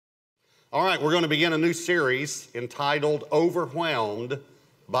All right, we're going to begin a new series entitled Overwhelmed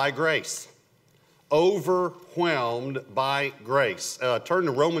by Grace. Overwhelmed by Grace. Turn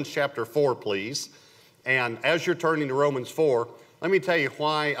to Romans chapter 4, please. And as you're turning to Romans 4, let me tell you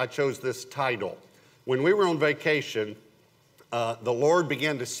why I chose this title. When we were on vacation, the Lord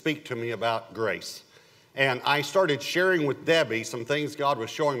began to speak to me about grace. And I started sharing with Debbie some things God was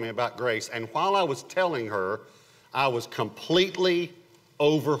showing me about grace. And while I was telling her, I was completely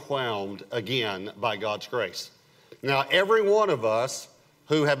overwhelmed again by God's grace. Now, every one of us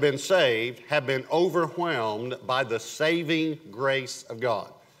who have been saved have been overwhelmed by the saving grace of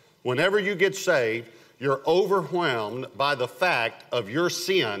God. Whenever you get saved, you're overwhelmed by the fact of your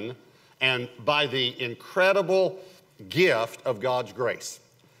sin and by the incredible gift of God's grace.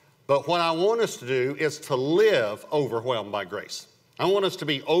 But what I want us to do is to live overwhelmed by grace. I want us to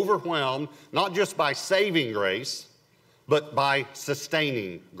be overwhelmed not just by saving grace, but by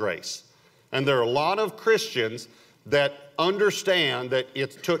sustaining grace. And there are a lot of Christians that understand that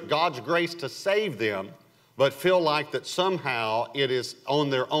it took God's grace to save them, but feel like that somehow it is on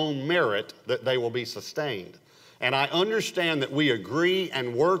their own merit that they will be sustained. And I understand that we agree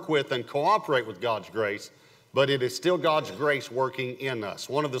and work with and cooperate with God's grace, but it is still God's grace working in us.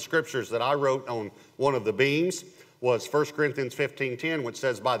 One of the scriptures that I wrote on one of the beams was 1 Corinthians 15:10, which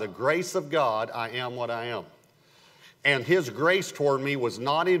says, "By the grace of God, I am what I am. And his grace toward me was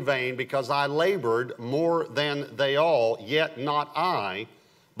not in vain, because I labored more than they all, yet not I,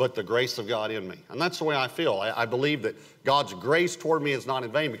 but the grace of God in me." And that's the way I feel. I believe that God's grace toward me is not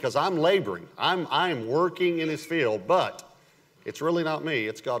in vain, because I'm laboring. I'm working in his field, but it's really not me.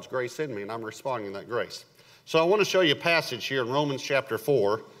 It's God's grace in me, and I'm responding to that grace. So I want to show you a passage here in Romans chapter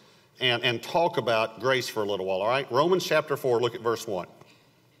 4 and talk about grace for a little while, all right? Romans chapter 4, look at verse 1.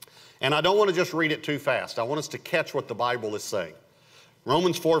 And I don't want to just read it too fast. I want us to catch what the Bible is saying.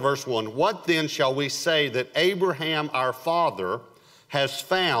 Romans 4, verse 1, "What then shall we say that Abraham our father has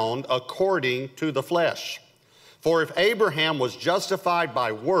found according to the flesh? For if Abraham was justified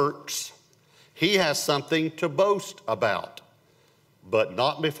by works, he has something to boast about, but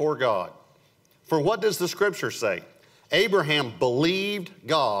not before God. For what does the scripture say? Abraham believed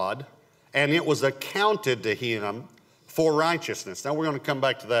God, and it was accounted to him for righteousness." Now we're going to come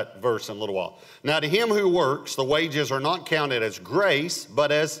back to that verse in a little while. "Now to him who works, the wages are not counted as grace, but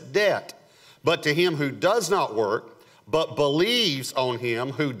as debt. But to him who does not work, but believes on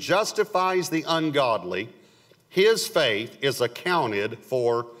him who justifies the ungodly, his faith is accounted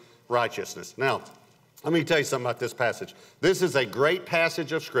for righteousness." Now, let me tell you something about this passage. This is a great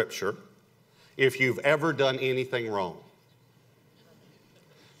passage of Scripture if you've ever done anything wrong.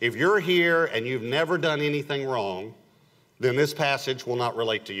 If you're here and you've never done anything wrong, then this passage will not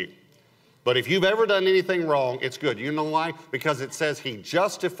relate to you. But if you've ever done anything wrong, it's good. You know why? Because it says he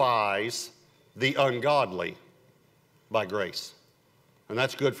justifies the ungodly by grace. And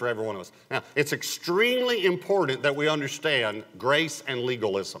that's good for every one of us. Now, it's extremely important that we understand grace and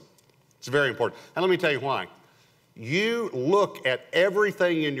legalism. It's very important. And let me tell you why. You look at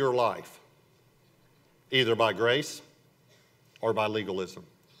everything in your life either by grace or by legalism.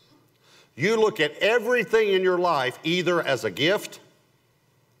 You look at everything in your life either as a gift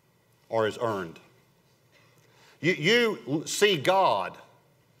or as earned. You see God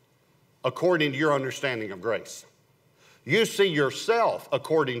according to your understanding of grace. You see yourself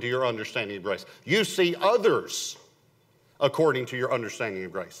according to your understanding of grace. You see others according to your understanding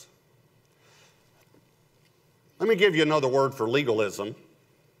of grace. Let me give you another word for legalism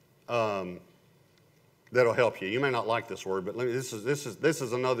that'll help you. You may not like this word, but this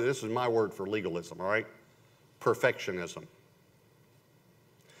is my word for legalism, all right? Perfectionism.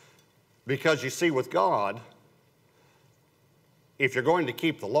 Because you see, with God, if you're going to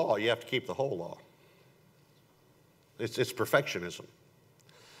keep the law, you have to keep the whole law. It's perfectionism.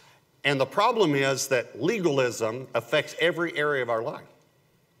 And the problem is that legalism affects every area of our life.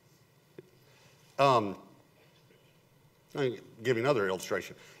 Let me give you another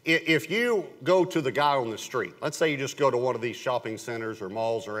illustration. If you go to the guy on the street, let's say you just go to one of these shopping centers or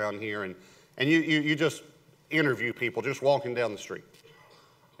malls around here, and you just interview people just walking down the street.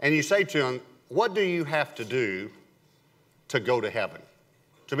 And you say to them, "What do you have to do to go to heaven?"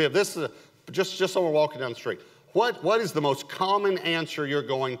 Just someone walking down the street. What is the most common answer you're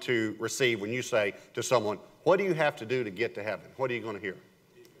going to receive when you say to someone, "What do you have to do to get to heaven?" What are you going to hear?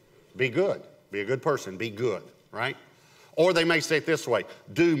 Be good. Be a good person. Be good, right? Or they may say it this way: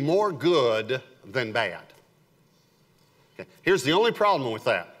 do more good than bad. Okay. Here's the only problem with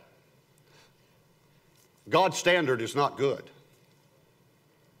that. God's standard is not good.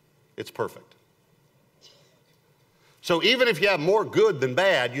 It's perfect. So even if you have more good than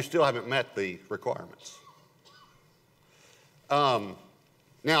bad, you still haven't met the requirements. Now,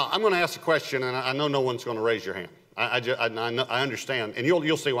 I'm going to ask a question, and I know no one's going to raise your hand. I understand, and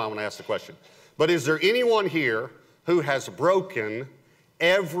you'll see why I want to ask the question. But is there anyone here who has broken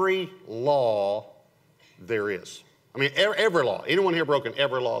every law there is? I mean, every law. Anyone here broken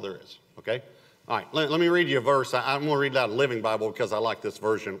every law there is? Okay? All right, let me read you a verse. I'm going to read it out of the Living Bible because I like this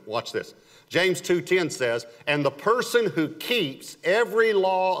version. Watch this. James 2:10 says, and the person who keeps every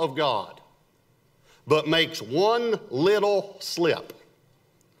law of God but makes one little slip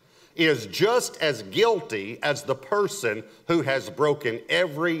is just as guilty as the person who has broken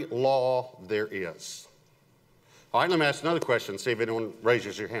every law there is. All right, let me ask another question, see if anyone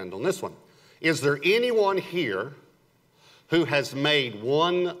raises your hand on this one. Is there anyone here who has made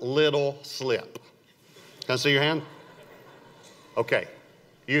one little slip? Can I see your hand? Okay.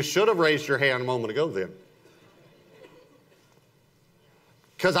 You should have raised your hand a moment ago then.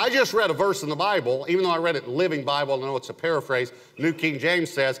 Because I just read a verse in the Bible, even though I read it in Living Bible, I know it's a paraphrase. New King James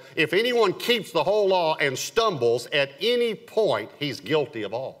says, if anyone keeps the whole law and stumbles at any point, he's guilty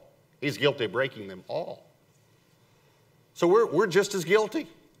of all. He's guilty of breaking them all. So we're just as guilty.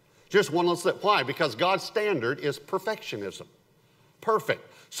 Just one little slip. Why? Because God's standard is perfectionism. Perfect.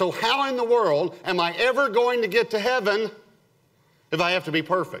 So how in the world am I ever going to get to heaven if I have to be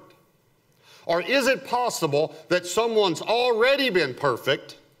perfect? Or is it possible that someone's already been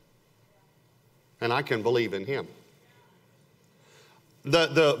perfect and I can believe in him?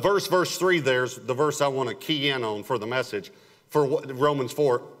 The verse 3 there's the verse I want to key in on for the message. For Romans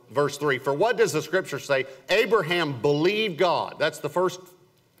 4, verse 3. For what does the scripture say? Abraham believed God. That's the first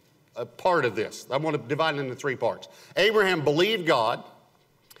part of this. I want to divide it into 3 parts. Abraham believed God,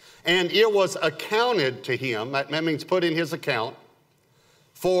 and it was accounted to him. That means put in his account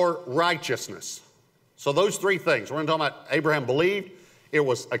for righteousness. So those 3 things. We're going to talk about Abraham believed, it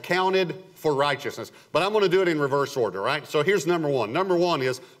was accounted for righteousness. But I'm going to do it in reverse order, right? So here's number 1. Number 1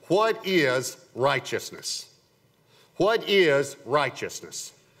 is, what is righteousness? What is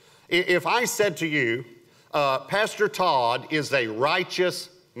righteousness? If I said to you, Pastor Todd is a righteous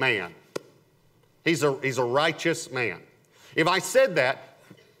man. He's a righteous man. If I said that,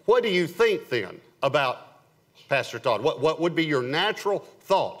 what do you think then about Pastor Todd? What would be your natural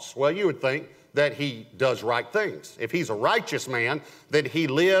thoughts? Well, you would think that he does right things. If he's a righteous man, that he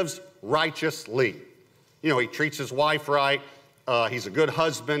lives righteously. You know, he treats his wife right. He's a good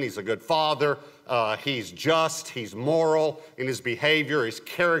husband. He's a good father. He's just. He's moral in his behavior, his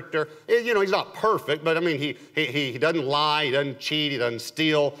character. You know, he's not perfect, but I mean, he doesn't lie. He doesn't cheat. He doesn't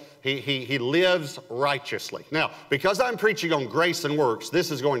steal. He lives righteously. Now, because I'm preaching on grace and works,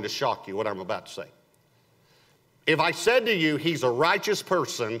 this is going to shock you, what I'm about to say. If I said to you, he's a righteous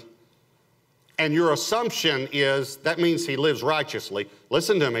person, and your assumption is that means he lives righteously,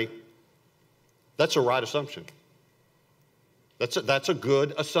 listen to me, that's a right assumption. That's a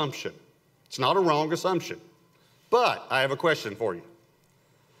good assumption. It's not a wrong assumption. But I have a question for you.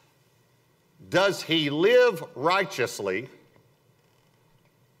 Does he live righteously?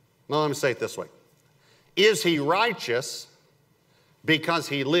 Well, let me say it this way. Is he righteous because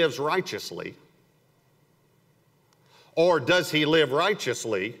he lives righteously? Or does he live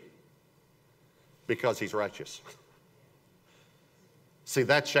righteously because he's righteous? See,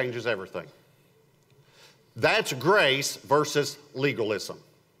 that changes everything. That's grace versus legalism.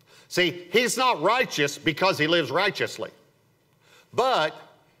 See, he's not righteous because he lives righteously, but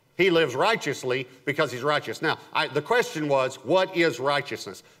he lives righteously because he's righteous. Now, the question was, what is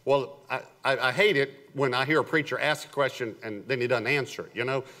righteousness? Well, I hate it when I hear a preacher ask a question and then he doesn't answer it, you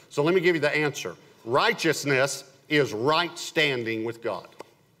know? So let me give you the answer. Righteousness is right standing with God.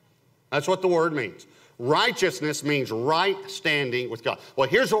 That's what the word means. Righteousness means right standing with God. Well,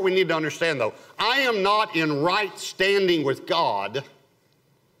 here's what we need to understand, though. I am not in right standing with God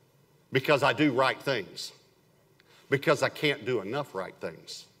because I do right things, because I can't do enough right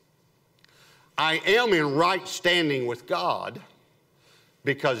things. I am in right standing with God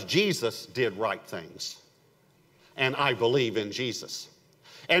because Jesus did right things, and I believe in Jesus.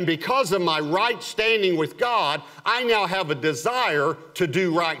 And because of my right standing with God, I now have a desire to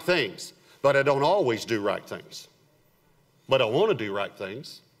do right things. But I don't always do right things. But I want to do right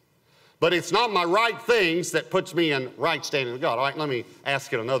things. But it's not my right things that puts me in right standing with God. All right, let me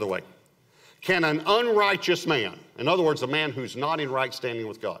ask it another way. Can an unrighteous man, in other words, a man who's not in right standing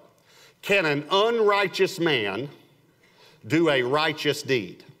with God, can an unrighteous man do a righteous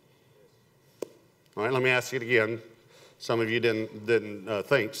deed? All right, let me ask it again. Some of you didn't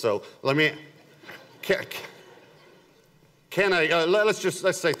think, so let me, let's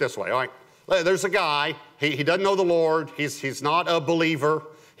say it this way, all right? There's a guy, he doesn't know the Lord, he's not a believer.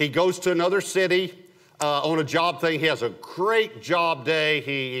 He goes to another city on a job thing. He has a great job day.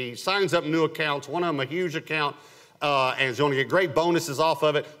 He signs up new accounts, one of them a huge account, and he's going to get great bonuses off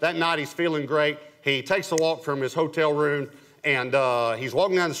of it. That night he's feeling great. He takes a walk from his hotel room, and he's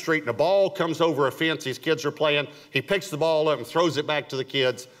walking down the street, and a ball comes over a fence. These kids are playing. He picks the ball up and throws it back to the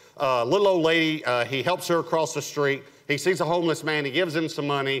kids. Little old lady, he helps her across the street. He sees a homeless man. He gives him some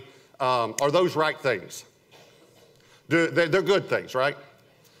money. Are those right things? They're good things, right?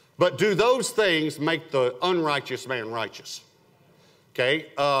 But do those things make the unrighteous man righteous? Okay,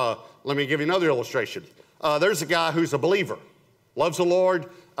 let me give you another illustration. There's a guy who's a believer, loves the Lord,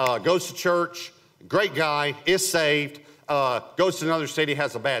 goes to church, great guy, is saved, goes to another city,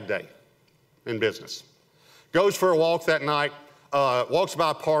 has a bad day in business. Goes for a walk that night, walks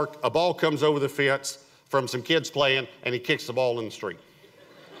by a park, a ball comes over the fence from some kids playing, and he kicks the ball in the street.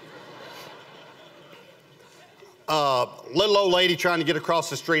 Little old lady trying to get across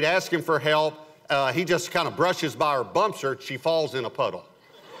the street, asking for help. He just kind of brushes by her, bumps her, she falls in a puddle.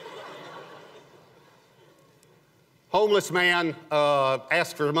 Homeless man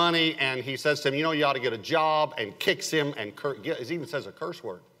asks for money, and he says to him, you know, you ought to get a job, and kicks him, and he even says a curse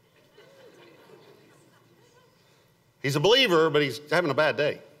word. He's a believer, but he's having a bad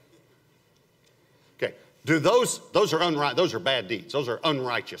day. Okay, those are bad deeds. Those are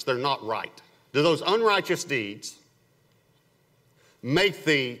unrighteous. They're not right. Do those unrighteous deeds make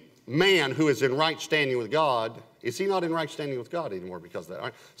the man who is in right standing with God, is he not in right standing with God anymore because of that? All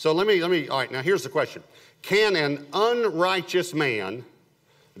right. So let me, all right, now here's the question. Can an unrighteous man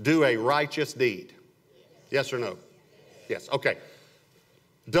do a righteous deed? Yes or no? Yes, okay.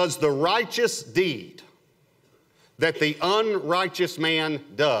 Does the righteous deed that the unrighteous man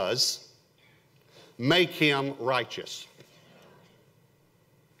does make him righteous?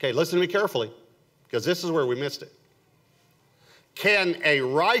 Okay, listen to me carefully, because this is where we missed it. Can a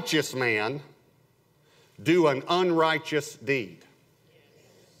righteous man do an unrighteous deed?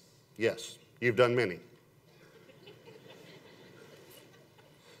 Yes, you've done many.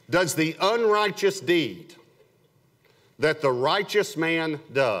 Does the unrighteous deed that the righteous man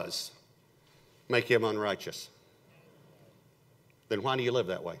does make him unrighteous? Then why do you live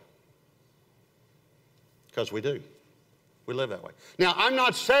that way? Because we do. We live that way. Now, I'm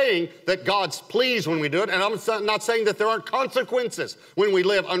not saying that God's pleased when we do it, and I'm not saying that there aren't consequences when we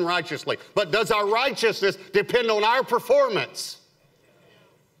live unrighteously. But does our righteousness depend on our performance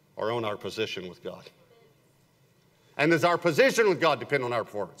or on our position with God? And does our position with God depend on our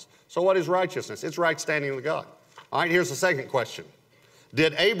performance? So what is righteousness? It's right standing with God. All right, here's the second question.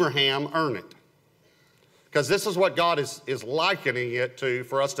 Did Abraham earn it? Because this is what God is likening it to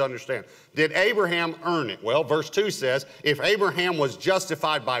for us to understand. Did Abraham earn it? Well, verse 2 says, if Abraham was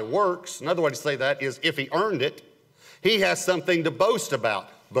justified by works, another way to say that is if he earned it, he has something to boast about,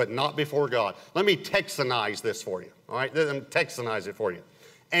 but not before God. Let me Texanize this for you, all right? Let me Texanize it for you.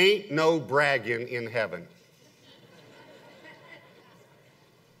 Ain't no bragging in heaven.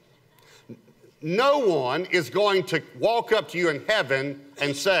 No one is going to walk up to you in heaven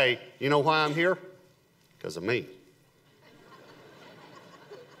and say, you know why I'm here? Because of me.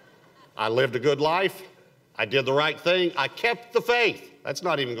 I lived a good life. I did the right thing. I kept the faith. That's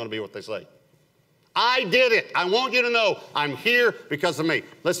not even going to be what they say. I did it. I want you to know I'm here because of me.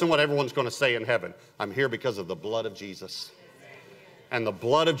 Listen to what everyone's going to say in heaven. I'm here because of the blood of Jesus. And the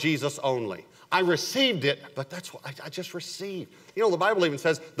blood of Jesus only. I received it, but that's what I just received. You know, the Bible even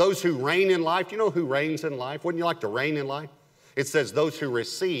says those who reign in life. Do you know who reigns in life? Wouldn't you like to reign in life? It says those who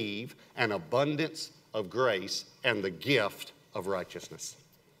receive an abundance of grace and the gift of righteousness.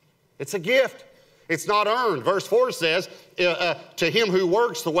 It's a gift. It's not earned. Verse 4 says, to him who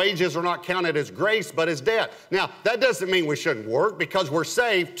works, the wages are not counted as grace, but as debt. Now, that doesn't mean we shouldn't work because we're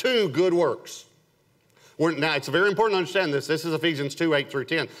saved to good works. Now, it's very important to understand this. This is Ephesians 2, 8 through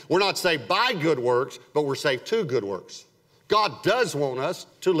 10. We're not saved by good works, but we're saved to good works. God does want us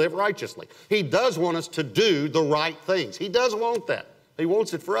to live righteously. He does want us to do the right things. He does want that. He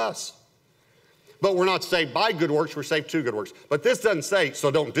wants it for us. But we're not saved by good works, we're saved to good works. But this doesn't say, so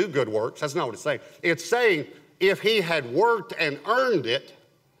don't do good works. That's not what it's saying. It's saying if he had worked and earned it,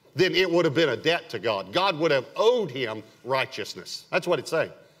 then it would have been a debt to God. God would have owed him righteousness. That's what it's saying.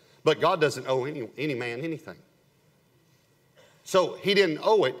 But God doesn't owe any man anything. So he didn't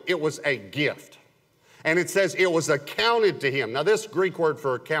owe it, it was a gift. And it says it was accounted to him. Now this Greek word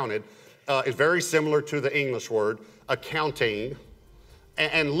for accounted is very similar to the English word accounting.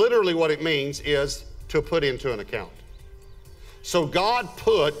 And literally what it means is to put into an account. So God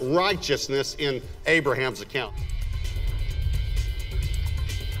put righteousness in Abraham's account.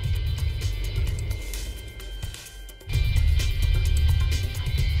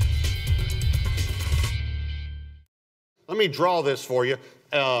 me draw this for you,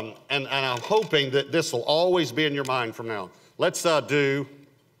 and I'm hoping that this will always be in your mind from now on. Let's do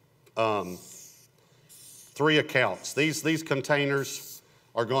 3 accounts. These containers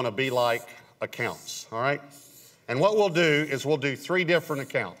are going to be like accounts, all right? And what we'll do is we'll do 3 different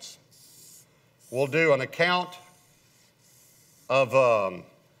accounts. We'll do an account of a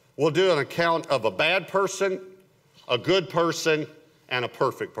bad person, a good person, and a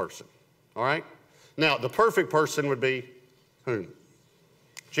perfect person, all right? Now, the perfect person would be whom?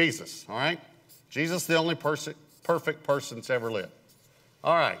 Jesus, all right? Jesus, the only perfect person that's ever lived.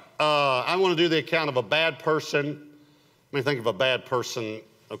 All right, I want to do the account of a bad person. Let me think of a bad person.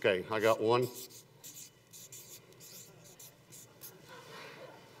 Okay, I got one.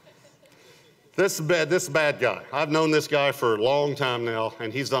 This is a bad guy. I've known this guy for a long time now,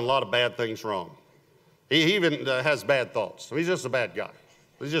 and he's done a lot of bad things wrong. He even has bad thoughts. He's just a bad guy.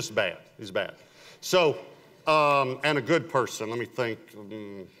 He's just bad. He's bad. So, and a good person. Let me think.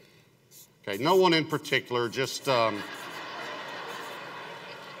 Okay, no one in particular, just...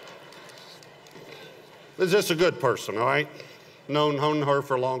 It's just a good person, all right? Known her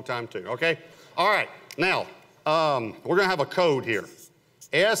for a long time too, okay? All right, now, we're gonna have a code here.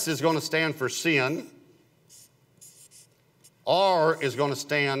 S is gonna stand for sin. R is gonna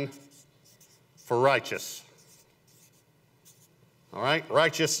stand for righteous. All right,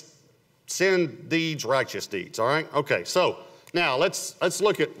 righteous, sin deeds, righteous deeds, all right? Okay, so now let's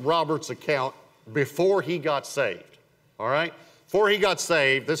look at Robert's account before he got saved, all right? Before he got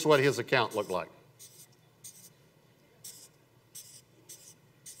saved, this is what his account looked like.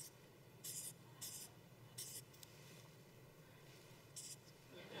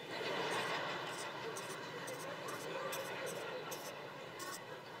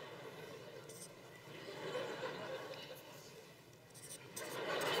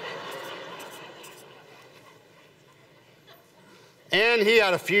 And he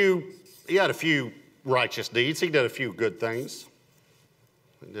had a few righteous deeds. He did a few good things.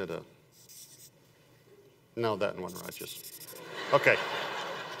 He did no, that wasn't righteous. Okay.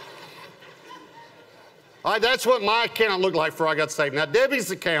 All right, that's what my account looked like before I got saved. Now,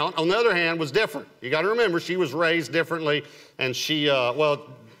 Debbie's account, on the other hand, was different. You got to remember, she was raised differently, and she, well,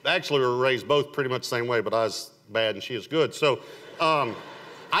 actually we were raised both pretty much the same way, but I was bad and she was good. So I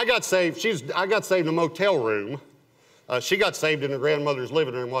got saved in a motel room. She got saved in her grandmother's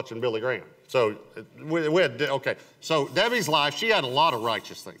living room watching Billy Graham. So okay. So Debbie's life, she had a lot of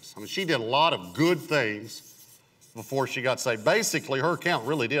righteous things. I mean, she did a lot of good things before she got saved. Basically, her account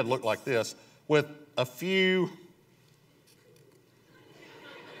really did look like this, with a few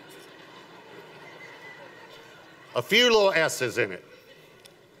little S's in it.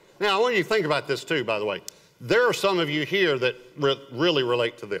 Now, I want you to think about this too, by the way. There are some of you here that really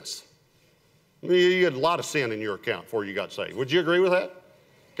relate to this. You had a lot of sin in your account before you got saved. Would you agree with that?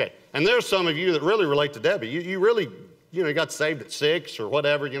 Okay. And there's some of you that really relate to Debbie. You really, you got saved at 6 or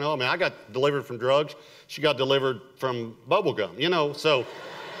whatever, I mean, I got delivered from drugs. She got delivered from bubble gum, so.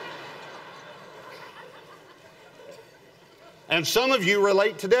 And some of you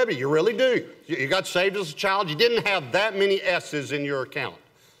relate to Debbie. You really do. You got saved as a child. You didn't have that many S's in your account.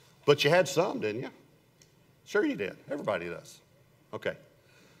 But you had some, didn't you? Sure you did. Everybody does. Okay.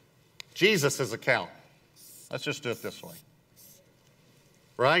 Jesus' account. Let's just do it this way.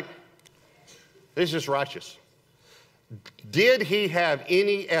 Right? It's just righteous. Did he have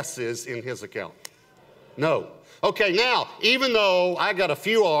any S's in his account? No. Okay, now, even though I got a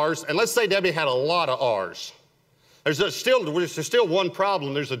few R's, and let's say Debbie had a lot of R's, there's still one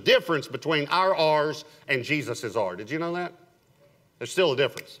problem. There's a difference between our R's and Jesus' R. Did you know that? There's still a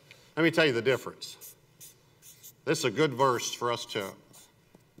difference. Let me tell you the difference. This is a good verse for us to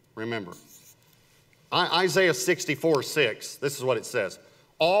remember. Isaiah 64:6, this is what it says.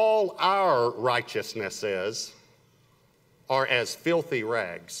 All our righteousnesses are as filthy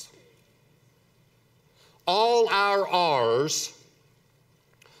rags. All our R's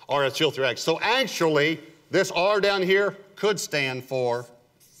are as filthy rags. So actually, this R down here could stand for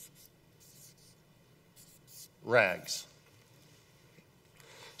rags.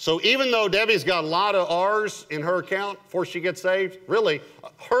 So even though Debbie's got a lot of R's in her account before she gets saved, really,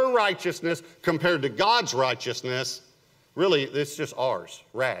 her righteousness compared to God's righteousness, really, it's just R's,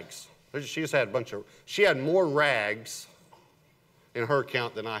 rags. She just had she had more rags in her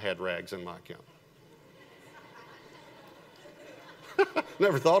account than I had rags in my account.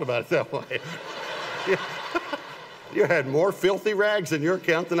 Never thought about it that way. You had more filthy rags in your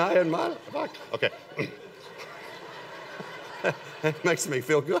account than I had in mine? Okay. It makes me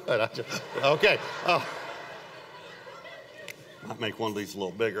feel good. Okay. Might make one of these a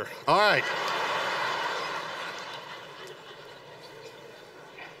little bigger. All right.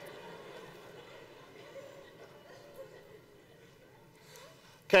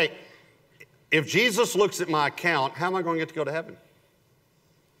 Okay, if Jesus looks at my account, how am I going to get to go to heaven?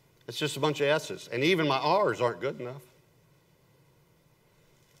 It's just a bunch of S's, and even my R's aren't good enough.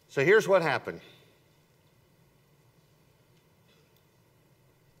 So here's what happened.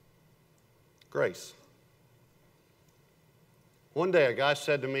 Grace. One day a guy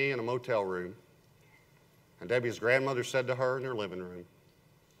said to me in a motel room, and Debbie's grandmother said to her in her living room,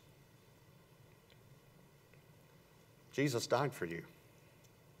 Jesus died for you.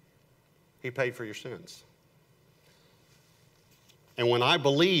 He paid for your sins. And when I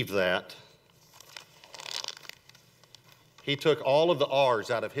believed that, he took all of the R's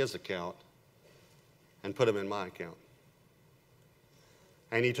out of his account and put them in my account.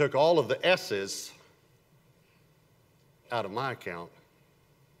 And he took all of the S's out of my account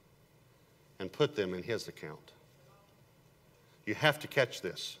and put them in his account. You have to catch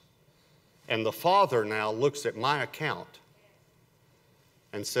this. And the Father now looks at my account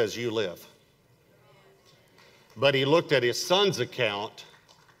and says, you live. But he looked at his Son's account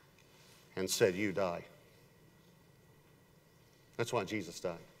and said, you die. That's why Jesus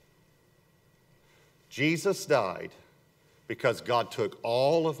died. Jesus died because God took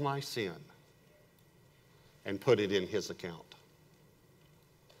all of my sin and put it in his account.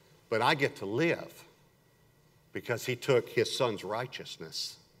 But I get to live because he took his Son's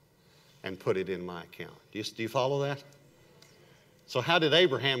righteousness and put it in my account. Do you follow that? So how did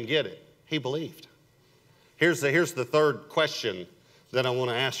Abraham get it? He believed. Here's the third question that I want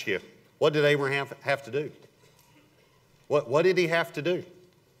to ask you. What did Abraham have to do? What did he have to do?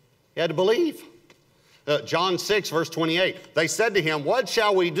 He had to believe. John 6, verse 28. They said to him, what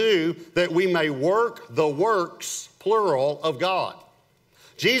shall we do that we may work the works, plural, of God?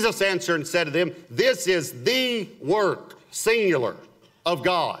 Jesus answered and said to them, this is the work, singular, of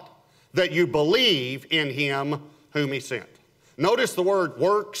God, that you believe in him whom he sent. Notice the word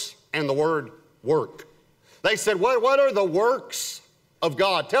works and the word work. They said, what are the works of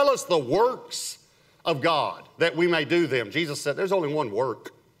God? Tell us the works of God that we may do them. Jesus said, there's only one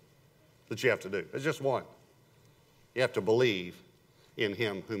work that you have to do. There's just one. You have to believe in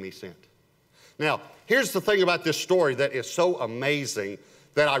him whom he sent. Now, here's the thing about this story that is so amazing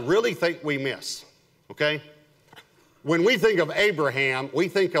that I really think we miss, okay? When we think of Abraham, we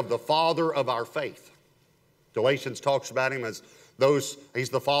think of the father of our faith. Galatians talks about him as he's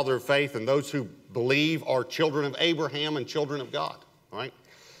the father of faith, and those who believe are children of Abraham and children of God, right?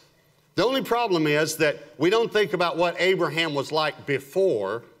 The only problem is that we don't think about what Abraham was like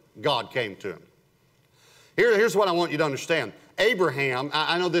before God came to him. Here's what I want you to understand. Abraham,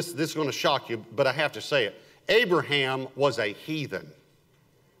 I know this is going to shock you, but I have to say it. Abraham was a heathen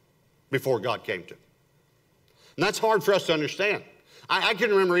before God came to him. And that's hard for us to understand. I can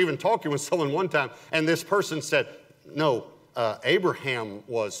remember even talking with someone one time, and this person said, no, Abraham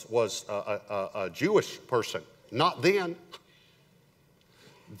was a Jewish person. Not then.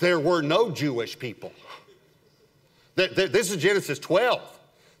 There were no Jewish people. This is Genesis 12.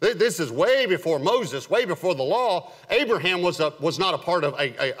 This is way before Moses, way before the law. Abraham was not a part of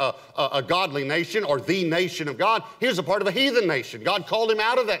a godly nation or the nation of God. He was a part of a heathen nation. God called him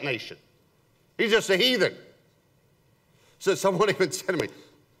out of that nation. He's just a heathen. So someone even said to me,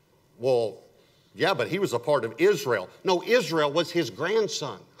 well, yeah, but he was a part of Israel. No, Israel was his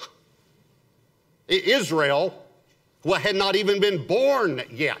grandson. Israel had not even been born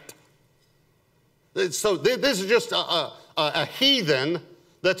yet. So this is just a heathen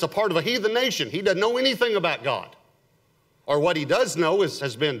that's a part of a heathen nation. He doesn't know anything about God. Or what he does know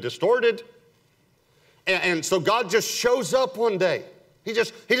has been distorted. And so God just shows up one day. He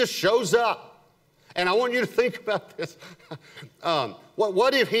just shows up. And I want you to think about this.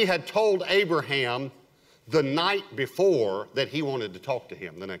 What if he had told Abraham the night before that he wanted to talk to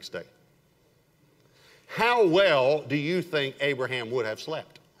him the next day? How well do you think Abraham would have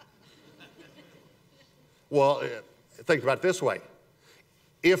slept? Well, think about it this way.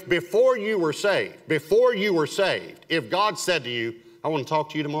 If before you were saved, if God said to you, I want to talk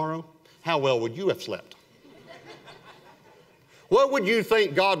to you tomorrow, how well would you have slept? What would you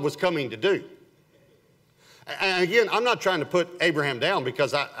think God was coming to do? And again, I'm not trying to put Abraham down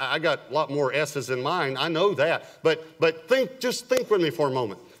because I got a lot more S's in mine. I know that. But just think with me for a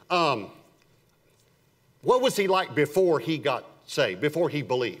moment. What was he like before he got saved, before he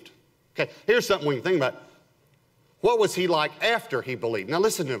believed? Okay, here's something we can think about. What was he like after he believed? Now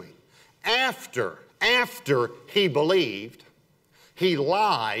listen to me. After he believed, he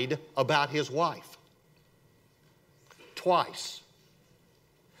lied about his wife. Twice.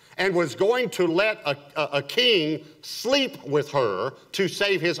 And was going to let a king sleep with her to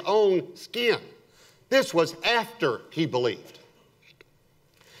save his own skin. This was after he believed.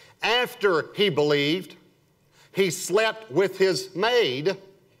 After he believed, he slept with his maid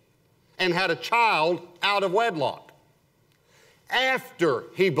and had a child out of wedlock. After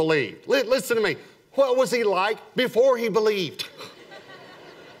he believed. Listen to me. What was he like before he believed?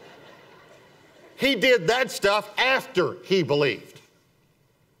 He did that stuff after he believed.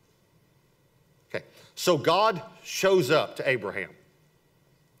 Okay, so God shows up to Abraham.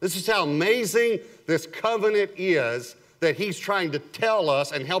 This is how amazing this covenant is that he's trying to tell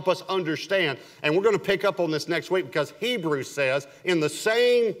us and help us understand. And we're going to pick up on this next week because Hebrews says in the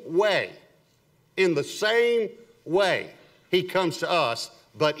same way, he comes to us,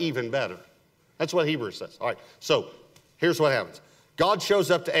 but even better. That's what Hebrews says. All right, so here's what happens. God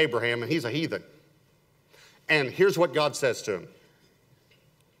shows up to Abraham, and he's a heathen. And here's what God says to him.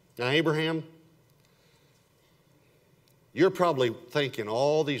 Now, Abraham, you're probably thinking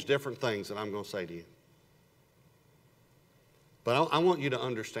all these different things that I'm going to say to you. But I want you to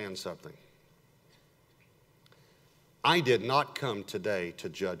understand something. I did not come today to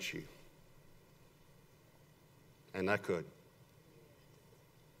judge you. And I could.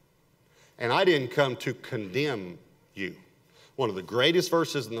 And I didn't come to condemn you. One of the greatest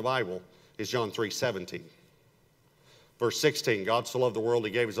verses in the Bible is John 3:17. Verse 16, God so loved the world,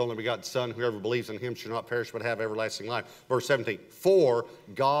 he gave his only begotten Son. Whoever believes in him shall not perish but have everlasting life. Verse 17, for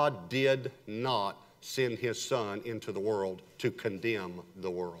God did not send his Son into the world to condemn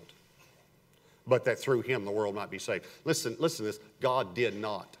the world, but that through him the world might be saved. Listen to this. God did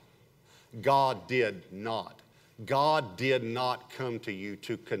not. God did not. God did not come to you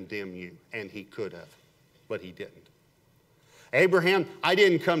to condemn you, and he could have, but he didn't. Abraham, I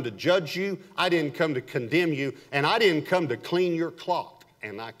didn't come to judge you, I didn't come to condemn you, and I didn't come to clean your clock,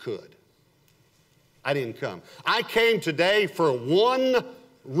 and I could. I didn't come. I came today for one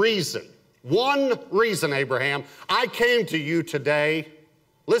reason. One reason, Abraham. I came to you today,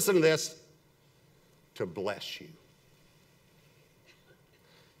 listen to this, to bless you.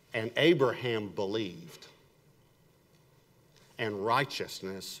 And Abraham believed, and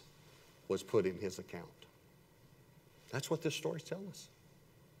righteousness was put in his account. That's what this story's telling us.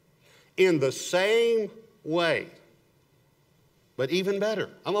 In the same way, but even better.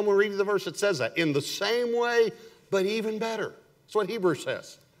 I'm going to read you the verse that says that. In the same way, but even better. That's what Hebrews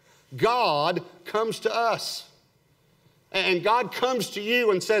says. God comes to us. And God comes to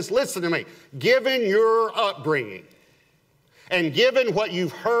you and says, listen to me, given your upbringing and given what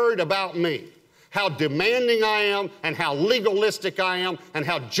you've heard about me, how demanding I am and how legalistic I am and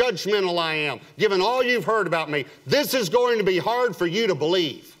how judgmental I am, given all you've heard about me, this is going to be hard for you to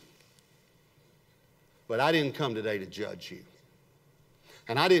believe. But I didn't come today to judge you.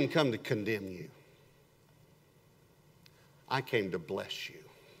 And I didn't come to condemn you. I came to bless you.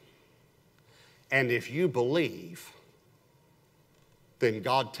 And if you believe, then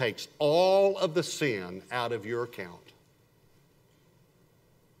God takes all of the sin out of your account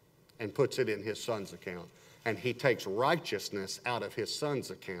and puts it in his Son's account. And he takes righteousness out of his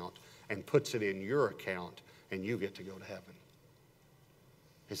Son's account and puts it in your account, and you get to go to heaven.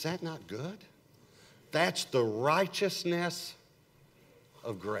 Is that not good? That's the righteousness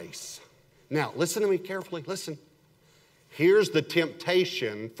of grace. Now, listen to me carefully. Listen. Here's the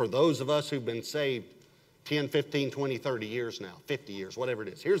temptation for those of us who've been saved 10, 15, 20, 30 years now, 50 years, whatever it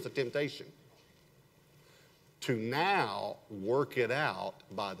is. Here's the temptation. To now work it out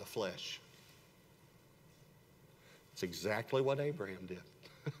by the flesh. It's exactly what Abraham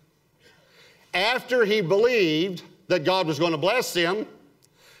did. After he believed that God was going to bless him,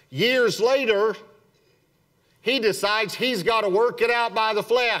 years later, he decides he's got to work it out by the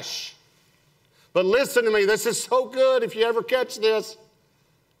flesh. But listen to me, this is so good if you ever catch this.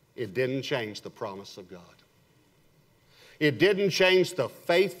 It didn't change the promise of God. It didn't change the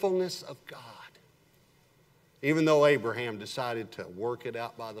faithfulness of God. Even though Abraham decided to work it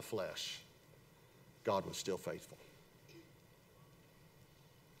out by the flesh, God was still faithful.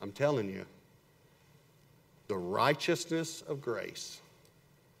 I'm telling you, the righteousness of grace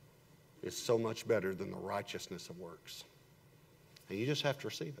is so much better than the righteousness of works. And you just have to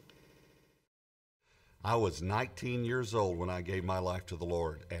receive it. I was 19 years old when I gave my life to the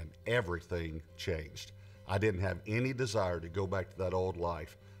Lord, and everything changed. I didn't have any desire to go back to that old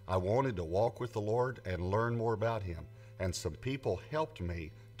life. I wanted to walk with the Lord and learn more about him. And some people helped me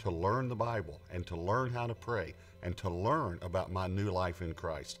to learn the Bible and to learn how to pray and to learn about my new life in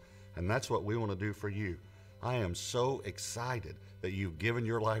Christ. And that's what we want to do for you. I am so excited that you've given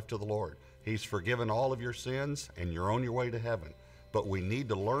your life to the Lord. He's forgiven all of your sins and you're on your way to heaven. But we need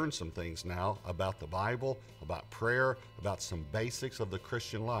to learn some things now about the Bible, about prayer, about some basics of the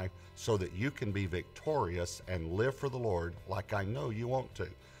Christian life so that you can be victorious and live for the Lord like I know you want to.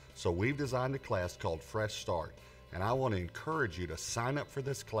 So we've designed a class called Fresh Start, and I want to encourage you to sign up for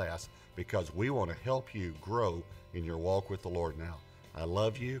this class because we want to help you grow in your walk with the Lord now. I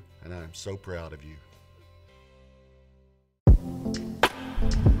love you, and I am so proud of you.